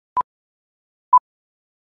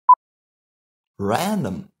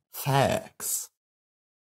Random facts.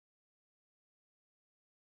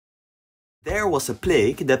 There was a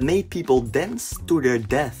plague that made people dance to their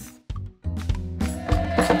death.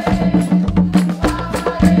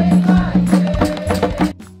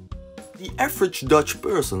 The average Dutch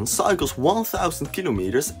person cycles 1000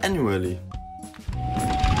 kilometers annually.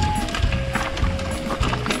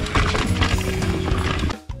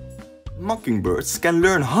 Mockingbirds can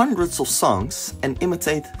learn hundreds of songs and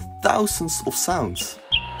imitate thousands of sounds.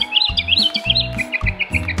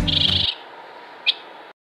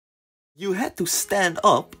 You had to stand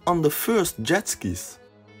up on the first jet skis.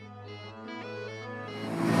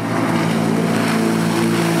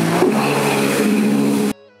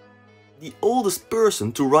 The oldest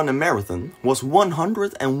person to run a marathon was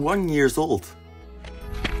 101 years old.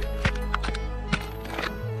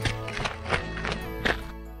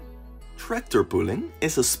 Tractor pulling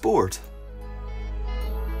is a sport.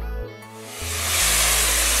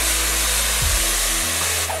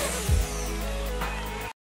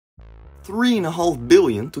 $3.5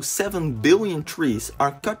 billion to 7 billion trees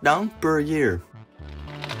are cut down per year.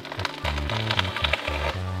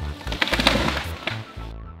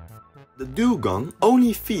 The dugong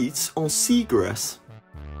only feeds on seagrass.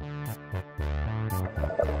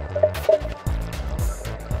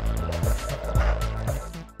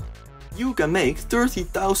 You can make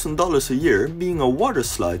 $30,000 a year being a water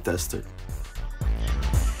slide tester.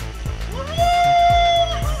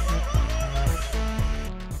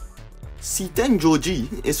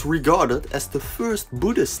 Sitenjoji is regarded as the first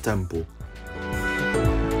Buddhist temple.